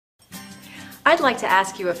I'd like to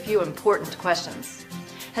ask you a few important questions.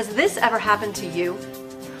 Has this ever happened to you?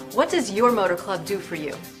 What does your motor club do for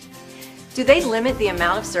you? Do they limit the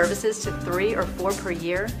amount of services to 3 or 4 per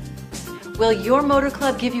year? Will your motor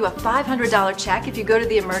club give you a $500 check if you go to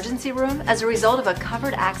the emergency room as a result of a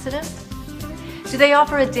covered accident? Do they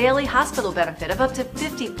offer a daily hospital benefit of up to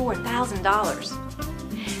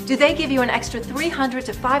 $54,000? Do they give you an extra $300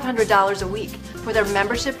 to $500 a week for their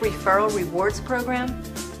membership referral rewards program?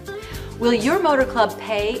 Will your motor club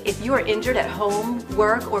pay if you are injured at home,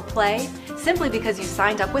 work, or play simply because you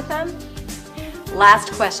signed up with them?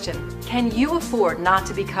 Last question, can you afford not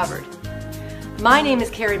to be covered? My name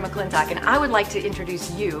is Carrie McClintock and I would like to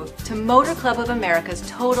introduce you to Motor Club of America's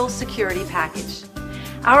Total Security Package.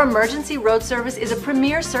 Our emergency road service is a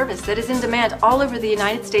premier service that is in demand all over the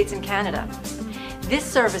United States and Canada. This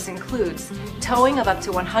service includes towing of up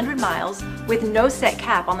to 100 miles with no set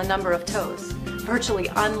cap on the number of tows, virtually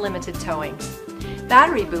unlimited towing,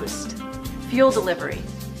 battery boost, fuel delivery,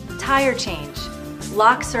 tire change,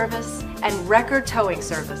 lock service, and record towing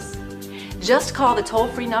service. Just call the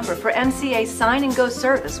toll-free number for MCA Sign and Go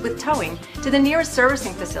service with towing to the nearest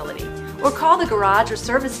servicing facility, or call the garage or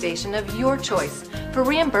service station of your choice for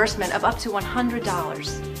reimbursement of up to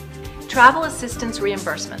 $100. Travel assistance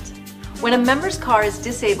reimbursement. When a member's car is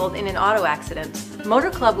disabled in an auto accident,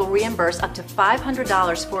 Motor Club will reimburse up to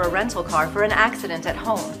 $500 for a rental car for an accident at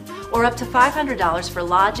home, or up to $500 for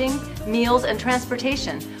lodging, meals, and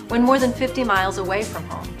transportation when more than 50 miles away from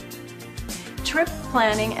home. Trip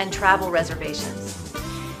planning and travel reservations.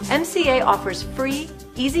 MCA offers free,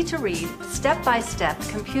 easy-to-read, step-by-step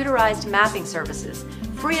computerized mapping services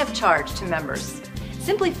free of charge to members.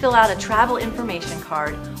 Simply fill out a travel information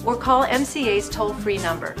card or call MCA's toll-free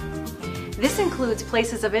number. This includes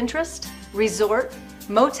places of interest, resort,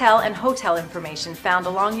 motel, and hotel information found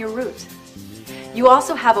along your route. You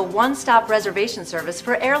also have a one-stop reservation service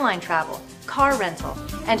for airline travel, car rental,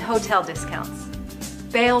 and hotel discounts.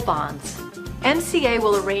 Bail bonds. MCA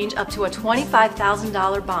will arrange up to a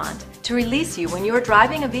 $25,000 bond to release you when you are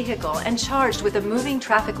driving a vehicle and charged with a moving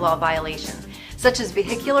traffic law violation, such as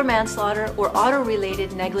vehicular manslaughter or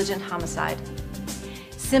auto-related negligent homicide.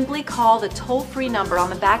 Simply call the toll-free number on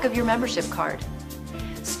the back of your membership card.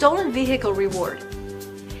 Stolen vehicle reward.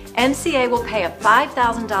 MCA will pay a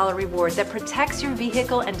 $5,000 reward that protects your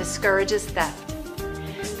vehicle and discourages theft.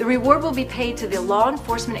 The reward will be paid to the law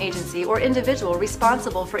enforcement agency or individual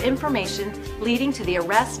responsible for information leading to the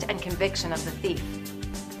arrest and conviction of the thief.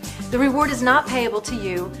 The reward is not payable to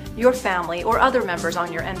you, your family, or other members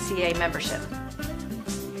on your MCA membership.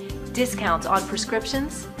 Discounts on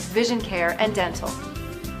prescriptions, vision care, and dental.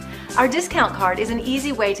 Our discount card is an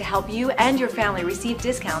easy way to help you and your family receive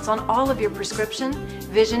discounts on all of your prescription,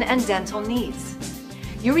 vision, and dental needs.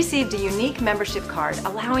 You received a unique membership card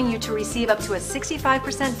allowing you to receive up to a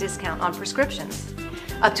 65% discount on prescriptions,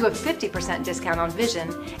 up to a 50% discount on vision,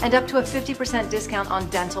 and up to a 50% discount on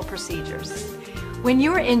dental procedures. When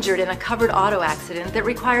you are injured in a covered auto accident that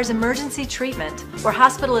requires emergency treatment or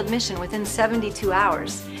hospital admission within 72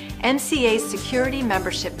 hours, MCA's security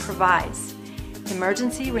membership provides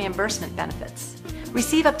emergency reimbursement benefits.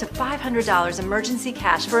 Receive up to $500 emergency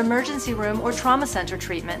cash for emergency room or trauma center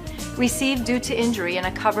treatment received due to injury in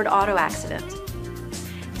a covered auto accident.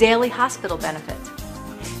 Daily hospital benefit.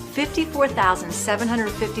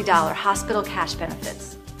 $54,750 hospital cash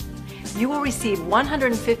benefits. You will receive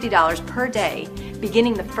 $150 per day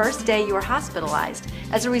beginning the first day you are hospitalized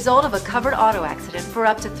as a result of a covered auto accident for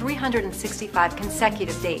up to 365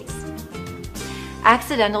 consecutive days.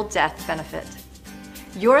 Accidental death benefit.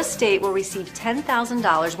 Your estate will receive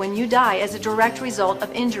 $10,000 when you die as a direct result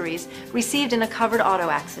of injuries received in a covered auto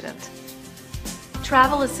accident.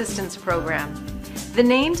 Travel Assistance Program. The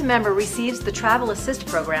named member receives the Travel Assist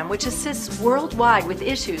Program, which assists worldwide with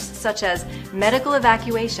issues such as medical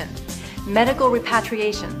evacuation, medical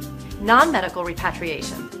repatriation, non-medical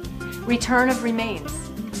repatriation, return of remains,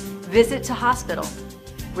 visit to hospital,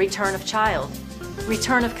 return of child,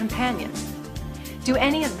 return of companion. Do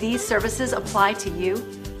any of these services apply to you?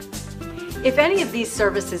 If any of these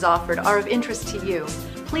services offered are of interest to you,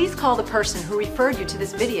 please call the person who referred you to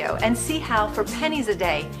this video and see how, for pennies a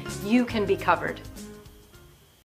day, you can be covered.